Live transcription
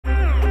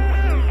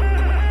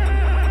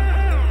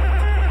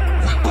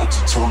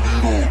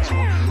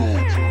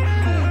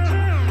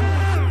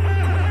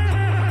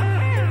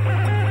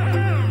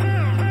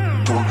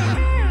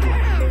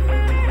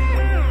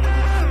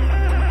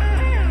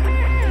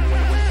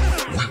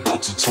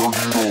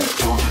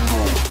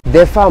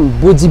Des femmes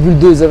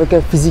bodybuildeuses avec un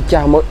physique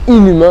carrément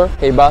inhumain,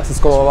 et bah c'est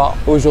ce qu'on va voir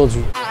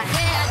aujourd'hui.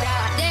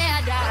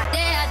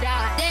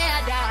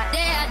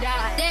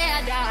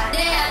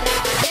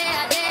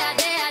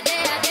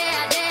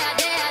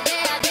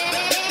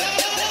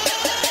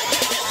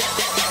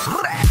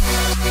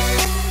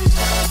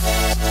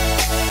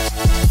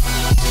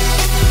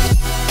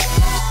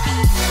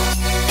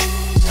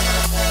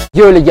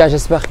 Yo les gars,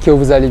 j'espère que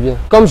vous allez bien.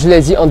 Comme je l'ai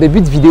dit en début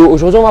de vidéo,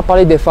 aujourd'hui on va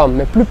parler des femmes,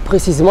 mais plus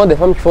précisément des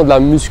femmes qui font de la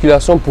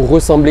musculation pour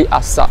ressembler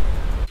à ça.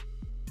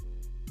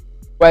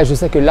 Ouais, je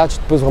sais que là tu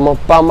te poses vraiment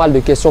pas mal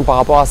de questions par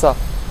rapport à ça.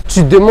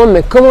 Tu te demandes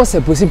mais comment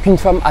c'est possible qu'une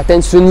femme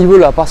atteigne ce niveau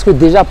là? Parce que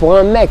déjà pour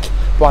un mec,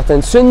 pour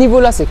atteindre ce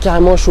niveau là c'est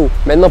carrément chaud.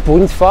 Maintenant pour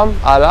une femme,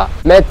 ah là,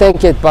 mais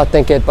t'inquiète pas,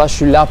 je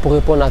suis là pour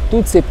répondre à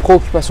toutes ces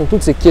préoccupations,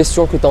 toutes ces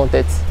questions que tu as en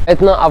tête.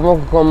 Maintenant avant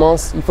qu'on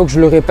commence, il faut que je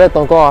le répète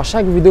encore à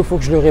chaque vidéo, il faut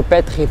que je le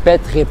répète.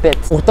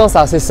 Pourtant c'est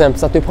assez simple,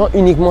 ça te prend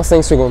uniquement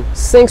 5 secondes.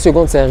 5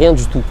 secondes c'est rien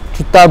du tout.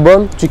 Tu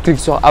t'abonnes, tu cliques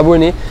sur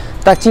abonner,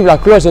 tu actives la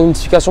cloche de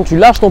notification, tu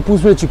lâches ton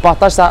pouce bleu, tu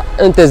partages ça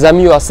à un de tes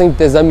amis ou à 5 de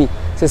tes amis.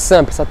 C'est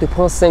simple, ça te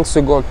prend 5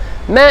 secondes.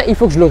 Mais il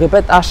faut que je le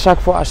répète à chaque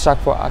fois.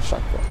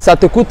 Ça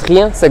te coûte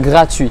rien, c'est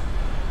gratuit.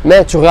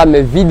 Mais tu regardes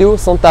mes vidéos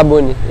sans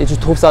t'abonner et tu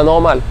trouves ça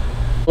normal.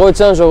 Je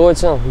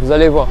retiens, vous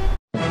allez voir.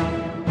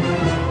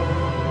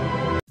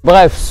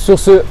 Bref, sur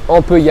ce,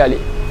 on peut y aller.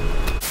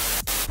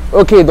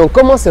 Ok, donc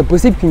comment c'est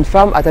possible qu'une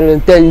femme atteigne un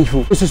tel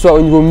niveau? Que ce soit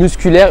au niveau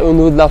musculaire et au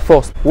niveau de la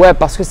force. Ouais,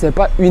 parce que c'est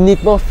pas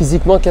uniquement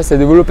physiquement qu'elle s'est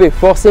développée.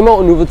 Forcément,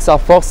 au niveau de sa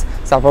force,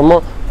 ça a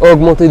vraiment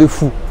augmenté de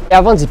fou. Et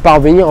avant d'y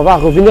parvenir, on va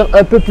revenir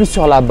un peu plus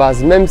sur la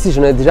base, même si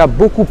j'en ai déjà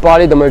beaucoup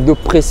parlé dans ma vidéo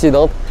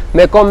précédente.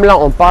 Mais comme là,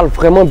 on parle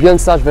vraiment bien de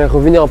ça, je vais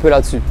revenir un peu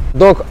là-dessus.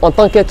 Donc, en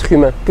tant qu'être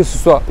humain, que ce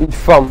soit une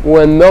femme ou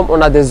un homme,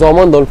 on a des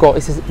hormones dans le corps.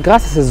 Et c'est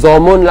grâce à ces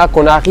hormones-là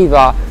qu'on arrive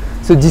à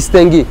se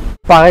distinguer.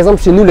 Par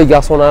exemple, chez nous, les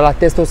garçons, on a la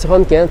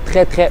testostérone qui est un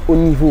très haut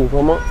niveau,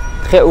 vraiment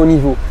très haut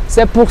niveau.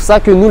 C'est pour ça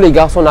que nous, les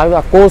garçons, on arrive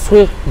à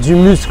construire du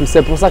muscle.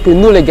 C'est pour ça que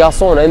nous, les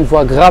garçons, on a une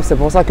voix grave. C'est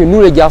pour ça que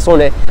nous, les garçons, on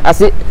est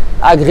assez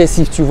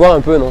agressifs. Tu vois un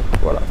peu, non?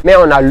 Voilà. Mais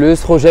on a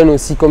l'œstrogène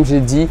aussi, comme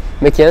j'ai dit,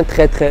 mais qui est un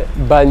très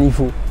bas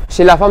niveau.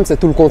 Chez la femme, c'est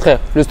tout le contraire.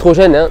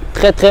 L'œstrogène est un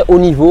très haut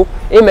niveau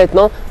et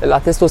maintenant, la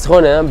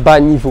testostérone est un bas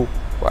niveau.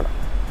 Voilà.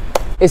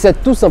 Et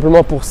c'est tout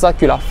simplement pour ça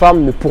que la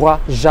femme ne pourra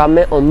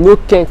jamais, en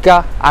aucun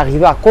cas,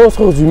 arriver à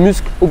construire du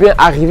muscle ou bien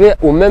arriver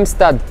au même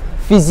stade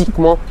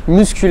physiquement,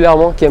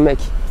 musculairement qu'un mec.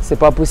 C'est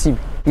pas possible.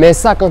 Mais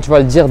ça, quand tu vas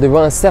le dire devant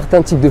un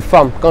certain type de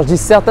femmes, quand je dis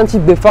certain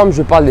type de femmes,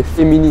 je parle des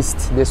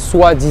féministes, des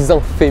soi-disant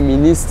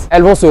féministes.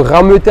 Elles vont se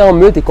rameuter en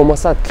meute et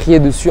commencer à te crier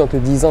dessus en te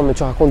disant mais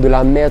tu racontes de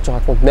la merde, tu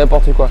racontes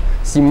n'importe quoi.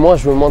 Si moi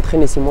je veux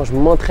m'entraîner, si moi je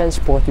m'entraîne, je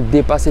pourrais te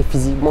dépasser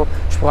physiquement,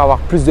 je pourrais avoir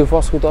plus de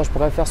force que toi, je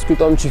pourrais faire ce que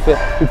toi tu fais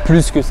ou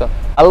plus que ça.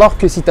 Alors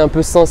que si tu es un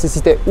peu sensé,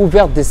 si tu es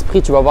ouvert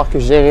d'esprit, tu vas voir que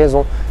j'ai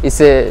raison. Et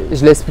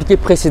je l'ai expliqué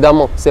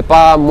précédemment. C'est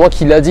pas moi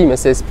qui l'a dit, mais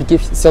c'est expliqué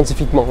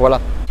scientifiquement. Voilà.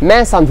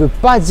 Mais ça ne veut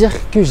pas dire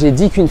que j'ai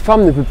dit qu'une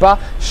femme ne peut pas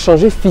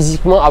changer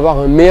physiquement, avoir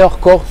un meilleur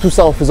corps, tout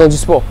ça en faisant du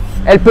sport.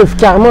 Elles peuvent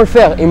carrément le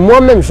faire. Et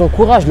moi-même,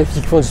 j'encourage les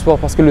filles qui font du sport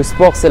parce que le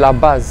sport, c'est la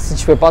base. Si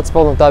tu ne fais pas de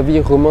sport dans ta vie,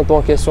 remets-toi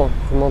en question.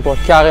 Remets-toi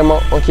carrément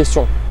en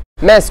question.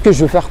 Mais ce que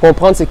je veux faire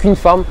comprendre, c'est qu'une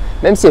femme,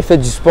 même si elle fait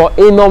du sport,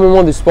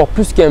 énormément de sport,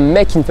 plus qu'un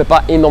mec qui ne fait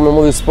pas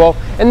énormément de sport,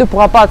 elle ne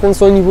pourra pas atteindre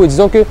son niveau.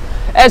 Disons que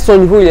elle, son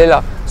niveau, il est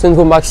là, son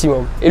niveau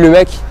maximum. Et le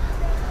mec,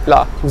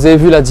 là, vous avez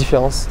vu la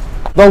différence.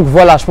 Donc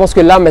voilà, je pense que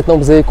là, maintenant,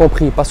 vous avez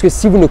compris. Parce que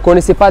si vous ne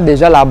connaissez pas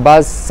déjà la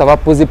base, ça va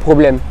poser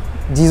problème.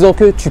 Disons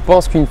que tu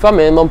penses qu'une femme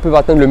et un homme peuvent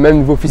atteindre le même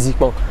niveau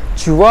physiquement.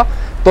 Tu vois,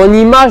 ton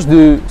image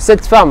de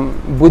cette femme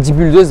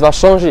bodybuildeuse va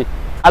changer.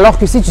 Alors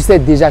que si tu sais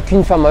déjà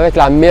qu'une femme avec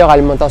la meilleure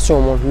alimentation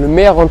au monde, le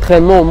meilleur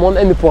entraînement au monde,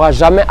 elle ne pourra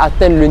jamais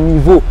atteindre le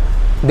niveau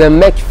d'un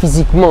mec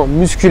physiquement,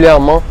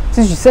 musculairement.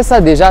 Si tu sais ça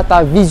déjà,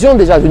 ta vision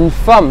déjà d'une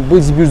femme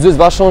bodybuildeuse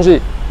va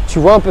changer. Tu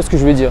vois un peu ce que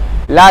je veux dire?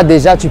 Là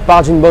déjà, tu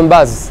pars d'une bonne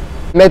base.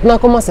 Maintenant,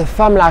 comment ces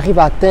femmes-là arrivent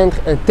à atteindre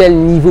un tel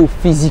niveau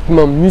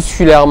physiquement,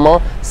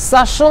 musculairement,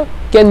 sachant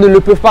qu'elles ne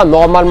le peuvent pas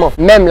normalement.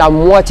 Même la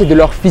moitié de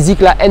leur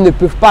physique, là, elles ne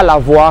peuvent pas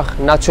l'avoir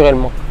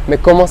naturellement. Mais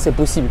comment c'est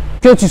possible?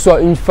 Que tu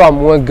sois une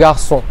femme ou un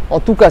garçon,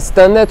 en tout cas, si tu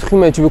es un être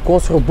humain et tu veux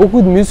construire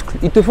beaucoup de muscles,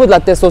 il te faut de la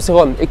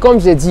testostérone. Et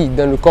comme j'ai dit,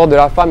 dans le corps de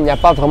la femme, il n'y a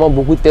pas vraiment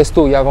beaucoup de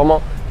testo, il y a vraiment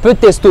peu de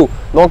testo.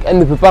 Donc, elle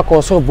ne peut pas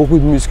construire beaucoup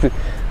de muscles.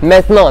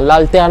 Maintenant,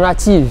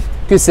 l'alternative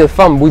que ces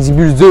femmes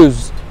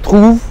bodybuildeuses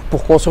trouvent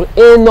pour construire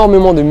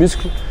énormément de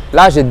muscles,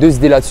 là, j'ai deux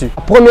idées là-dessus.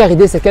 La première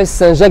idée, c'est qu'elle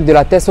s'injecte de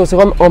la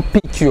testostérone en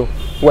piqûre.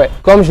 Ouais,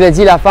 comme je l'ai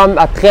dit, la femme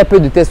a très peu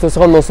de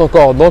testostérone dans son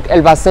corps. Donc,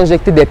 elle va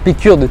s'injecter des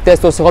piqûres de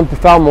testostérone pour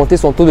faire monter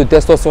son taux de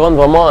testostérone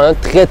vraiment à un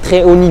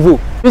très haut niveau.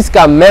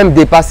 Jusqu'à même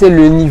dépasser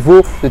le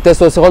niveau de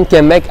testostérone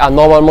qu'un mec a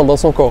normalement dans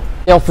son corps.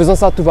 Et en faisant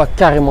ça, tout va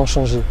carrément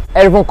changer.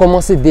 Elles vont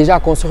commencer déjà à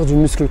construire du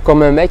muscle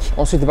comme un mec.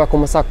 Ensuite, elle va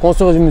commencer à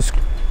construire du muscle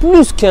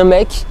plus qu'un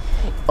mec.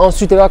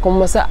 Ensuite, elle va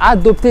commencer à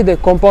adopter des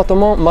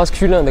comportements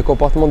masculins, des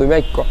comportements de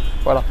mec, quoi.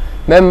 Voilà.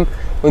 Même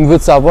au niveau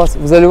de sa voix,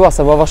 vous allez voir,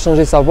 sa voix va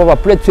changer. Sa voix va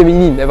plus être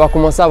féminine. Elle va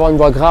commencer à avoir une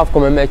voix grave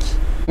comme un mec.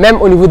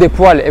 Même au niveau des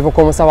poils, elles vont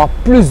commencer à avoir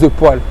plus de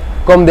poils,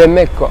 comme des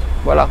mecs, quoi.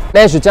 Voilà.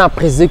 Mais je tiens à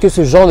préciser que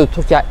ce genre de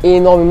truc a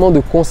énormément de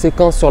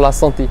conséquences sur la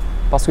santé.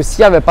 Parce que s'il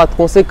n'y avait pas de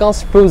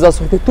conséquences, je peux vous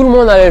assurer que tout le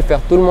monde allait le faire.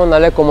 Tout le monde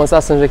allait commencer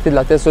à s'injecter de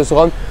la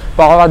testostérone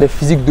pour avoir des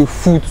physiques de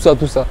fou, tout ça,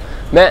 tout ça.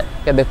 Mais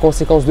il y a des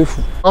conséquences de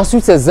fou.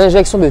 Ensuite, ces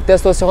injections de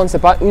testostérone, ce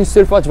n'est pas une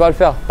seule fois que tu vas le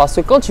faire. Parce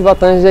que quand tu vas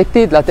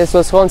t'injecter de la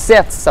testostérone,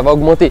 certes, ça va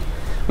augmenter.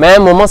 Mais à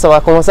un moment, ça va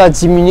commencer à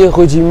diminuer,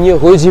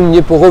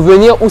 rediminuer pour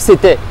revenir où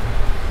c'était.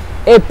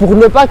 Et pour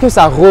ne pas que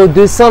ça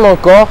redescende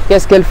encore,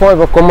 qu'est-ce qu'elles font? Elles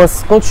vont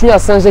continuer à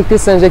s'injecter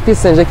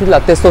de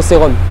la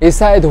testostérone. Et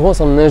ça, elles devront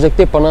s'en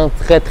injecter pendant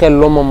un très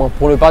long moment,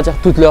 pour ne pas dire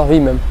toute leur vie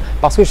même.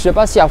 Parce que je ne sais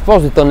pas si à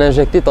force de t'en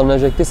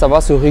injecter, ça va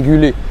se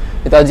réguler.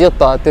 C'est-à-dire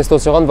ta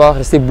testostérone va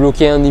rester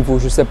bloquée à un niveau,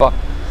 je ne sais pas.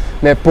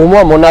 Mais pour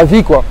moi, mon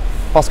avis quoi,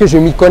 parce que je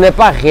ne m'y connais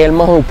pas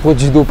réellement aux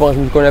produits dopants, je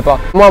ne m'y connais pas.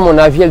 Moi, à mon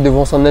avis, elles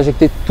devront s'en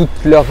injecter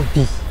toute leur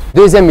vie.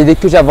 Deuxième idée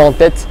que j'avais en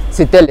tête,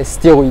 c'était les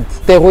stéroïdes. Les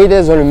stéroïdes,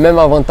 elles ont le même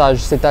avantage,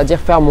 c'est-à-dire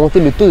faire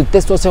monter le taux de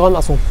testostérone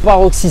à son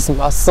paroxysme,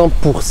 à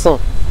 100%.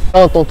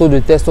 Quand ton taux de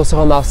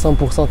testostérone à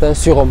 100%, t'es un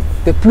surhomme.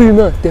 T'es plus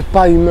humain, t'es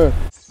pas humain.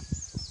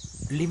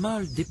 Les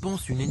mâles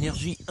dépensent une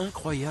énergie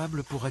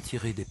incroyable pour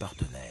attirer des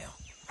partenaires.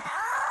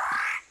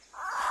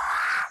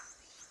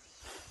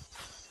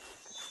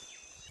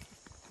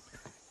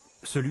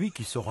 Celui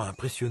qui saura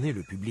impressionner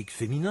le public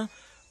féminin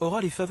aura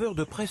les faveurs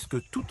de presque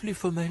toutes les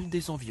femelles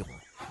des environs.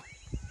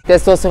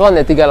 Testostérone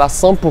est égal à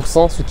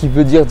 100%, ce qui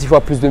veut dire 10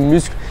 fois plus de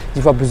muscles,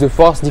 10 fois plus de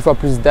force, 10 fois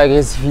plus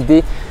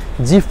d'agressivité,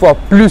 10 fois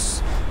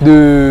plus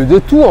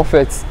de tout en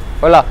fait.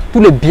 Voilà,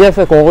 tous les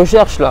bienfaits qu'on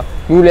recherche là.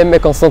 Nous les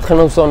mecs en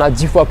s'entraînant, on a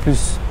 10 fois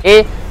plus.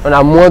 Et on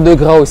a moins de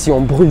gras aussi,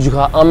 on brûle du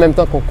gras en même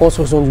temps qu'en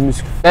construction du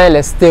muscle. Et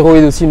les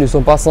stéroïdes aussi ne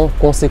sont pas sans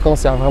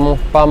conséquences, il y a vraiment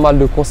pas mal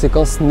de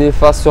conséquences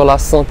néfastes sur la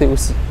santé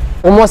aussi.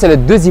 Pour moi, c'est les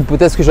deux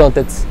hypothèses que j'ai en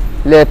tête.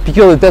 Les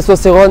piqûres de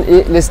testostérone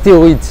et les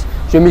stéroïdes.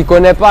 Je ne m'y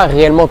connais pas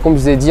réellement, comme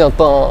je vous ai dit,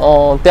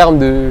 en termes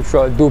de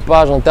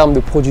dopage, en termes de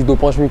produits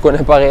dopants, je ne m'y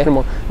connais pas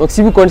réellement. Donc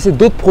si vous connaissez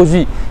d'autres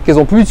produits qu'ils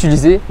ont pu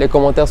utiliser, les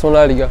commentaires sont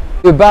là les gars.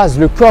 De base,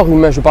 le corps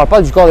humain, je ne parle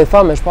pas du corps des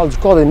femmes, mais je parle du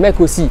corps des mecs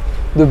aussi.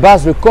 De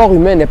base, le corps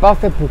humain n'est pas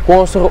fait pour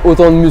construire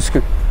autant de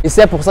muscles. Et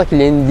c'est pour ça qu'il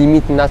y a une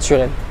limite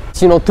naturelle.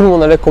 Sinon, tout le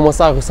monde allait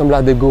commencer à ressembler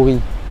à des gorilles.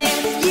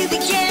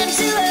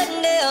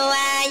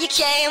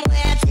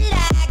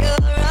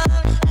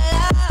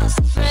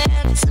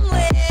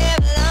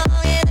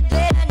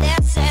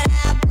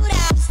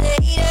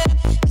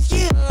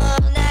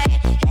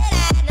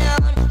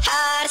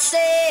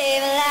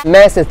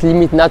 Mais cette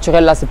limite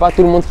naturelle là, c'est pas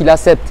tout le monde qui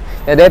l'accepte.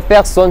 Il y a des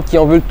personnes qui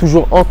en veulent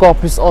toujours encore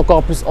plus.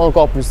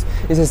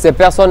 Et c'est ces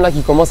personnes là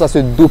qui commencent à se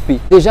doper.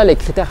 Déjà les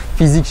critères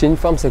physiques chez une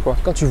femme, c'est quoi?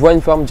 Quand tu vois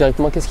une femme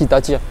directement, qu'est-ce qui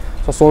t'attire?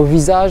 Soit son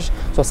visage,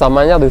 soit sa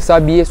manière de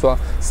s'habiller, soit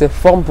ses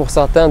formes pour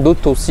certains,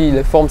 d'autres aussi.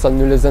 Les formes, ça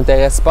ne les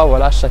intéresse pas,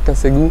 voilà, chacun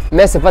ses goûts.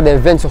 Mais c'est pas des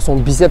veines sur son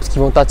biceps qui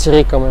vont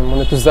t'attirer quand même,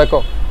 on est tous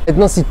d'accord.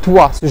 Maintenant, si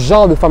toi, ce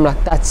genre de femme là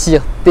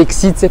t'attire,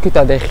 t'excite, c'est que tu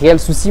as des réels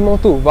soucis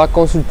mentaux. Va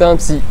consulter un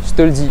psy, je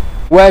te le dis.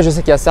 Ouais, je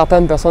sais qu'il y a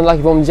certaines personnes là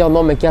qui vont me dire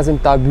non mais Kazem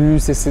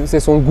t'abuses, c'est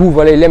son goût,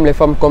 voilà, il aime les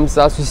femmes comme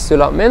ça, ceci,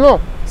 cela. Mais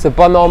non, c'est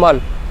pas normal.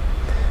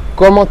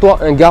 Comment toi,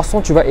 un garçon,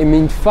 tu vas aimer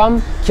une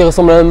femme qui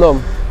ressemble à un homme?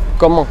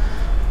 Comment?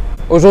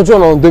 Aujourd'hui,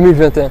 on est en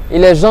 2021 et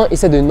les gens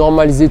essaient de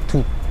normaliser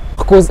tout.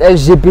 Leur cause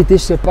LGBT, je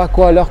sais pas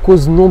quoi, leur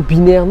cause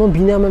non-binaire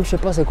même, je sais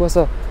pas c'est quoi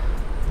ça.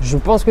 Je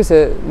pense que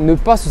c'est ne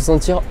pas se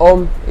sentir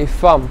homme et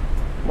femme.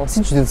 Bon,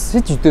 si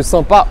tu te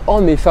sens pas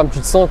homme et femme, tu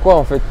te sens quoi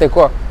en fait? T'es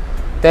quoi?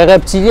 T'es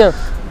reptilien.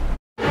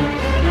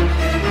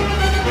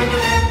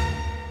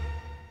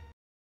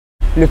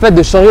 Le fait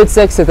de changer de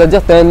sexe,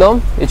 c'est-à-dire tu es un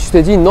homme et tu te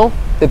dis non,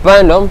 tu n'es pas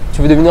un homme,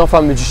 tu veux devenir une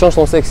femme, mais tu changes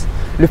ton sexe.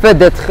 Le fait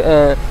d'être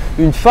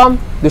une femme,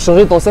 de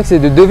changer ton sexe et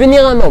de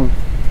devenir un homme.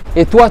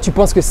 Et toi, tu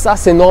penses que ça,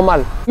 c'est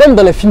normal. Même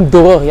dans les films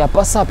d'horreur, il n'y a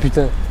pas ça,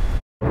 putain.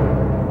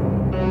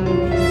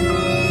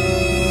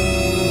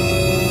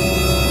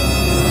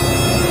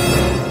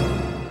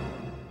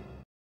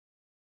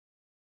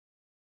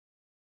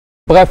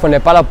 Bref, on n'est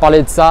pas là pour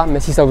parler de ça, mais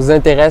si ça vous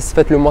intéresse,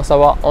 faites-le moi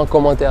savoir en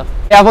commentaire.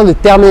 Et avant de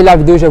terminer la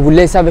vidéo, je vais vous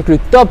laisser avec le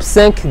top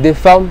 5 des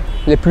femmes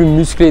les plus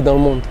musclées dans le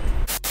monde.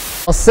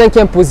 En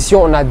 5e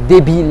position, on a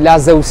Debbie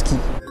Lazowski.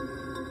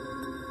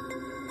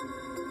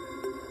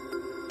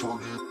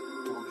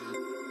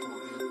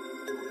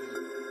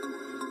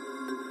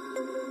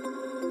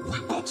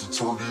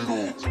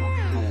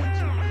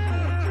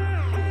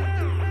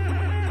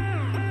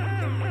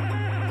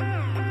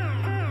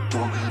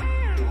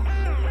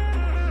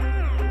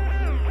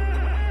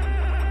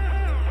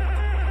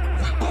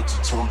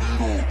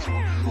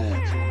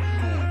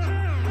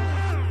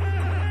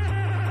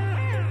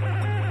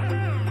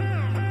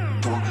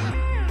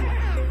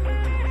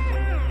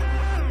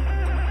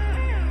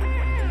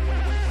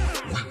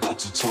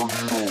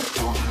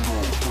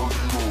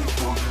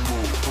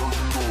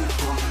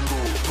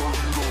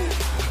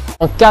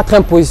 En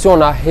 4e position,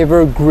 on a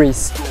Heather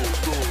Grace.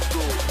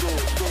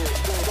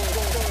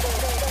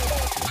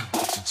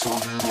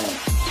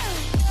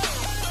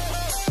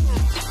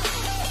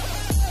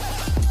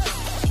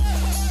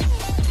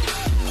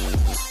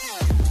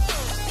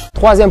 En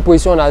 3e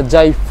position, on a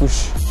Jai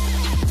Fush.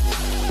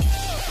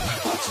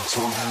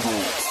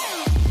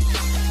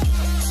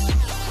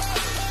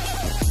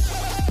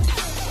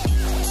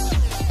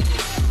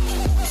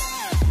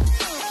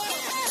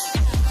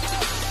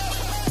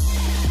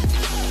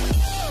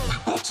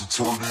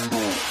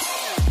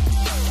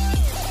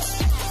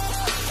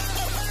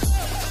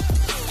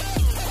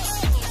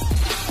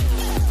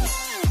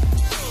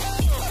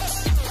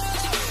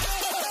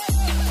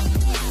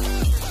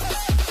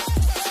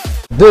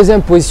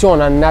 deuxième position, on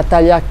a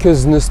Natalia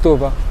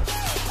Kuznetsova.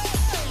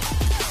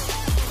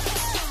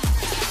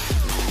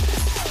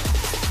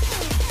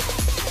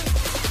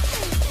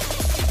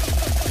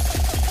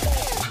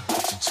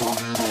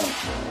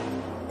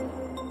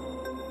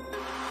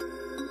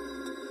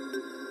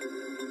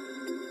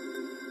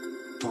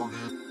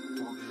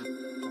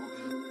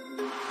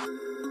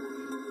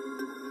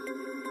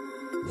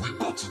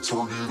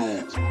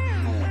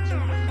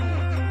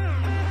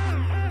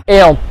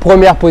 Et en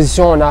première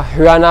position, on a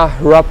Joanna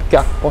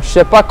Hrabka. Bon, je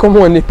sais pas comment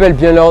on appelle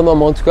bien leur nom,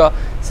 mais en tout cas,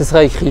 ce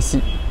sera écrit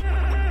ici.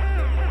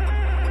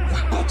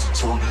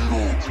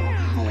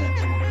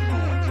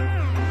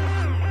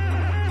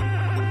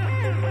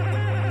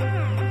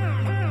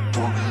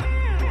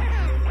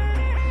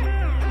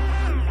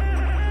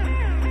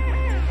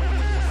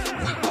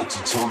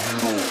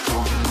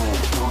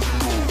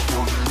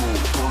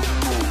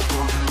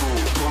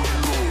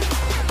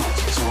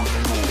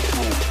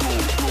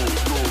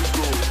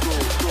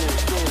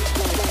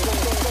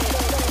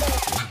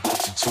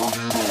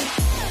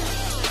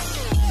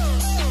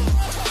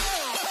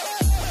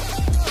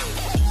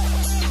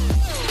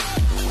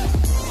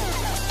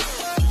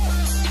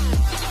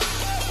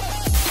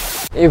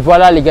 Et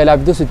voilà les gars, la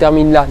vidéo se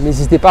termine là.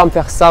 N'hésitez pas à me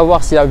faire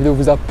savoir si la vidéo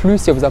vous a plu,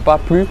 si elle vous a pas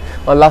plu,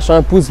 en lâchant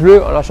un pouce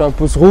bleu, en lâchant un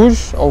pouce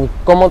rouge, en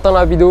commentant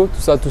la vidéo,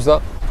 tout ça, tout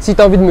ça. Si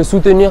tu as envie de me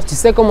soutenir, tu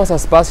sais comment ça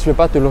se passe, je ne vais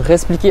pas te le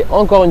réexpliquer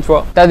encore une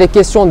fois. Tu as des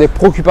questions, des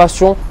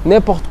préoccupations,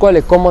 n'importe quoi,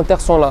 les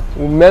commentaires sont là.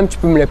 Ou même tu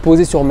peux me les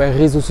poser sur mes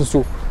réseaux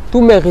sociaux.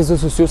 Tous mes réseaux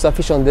sociaux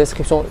s'affichent en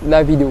description de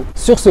la vidéo.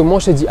 Sur ce, moi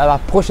je te dis à la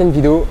prochaine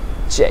vidéo.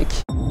 Check.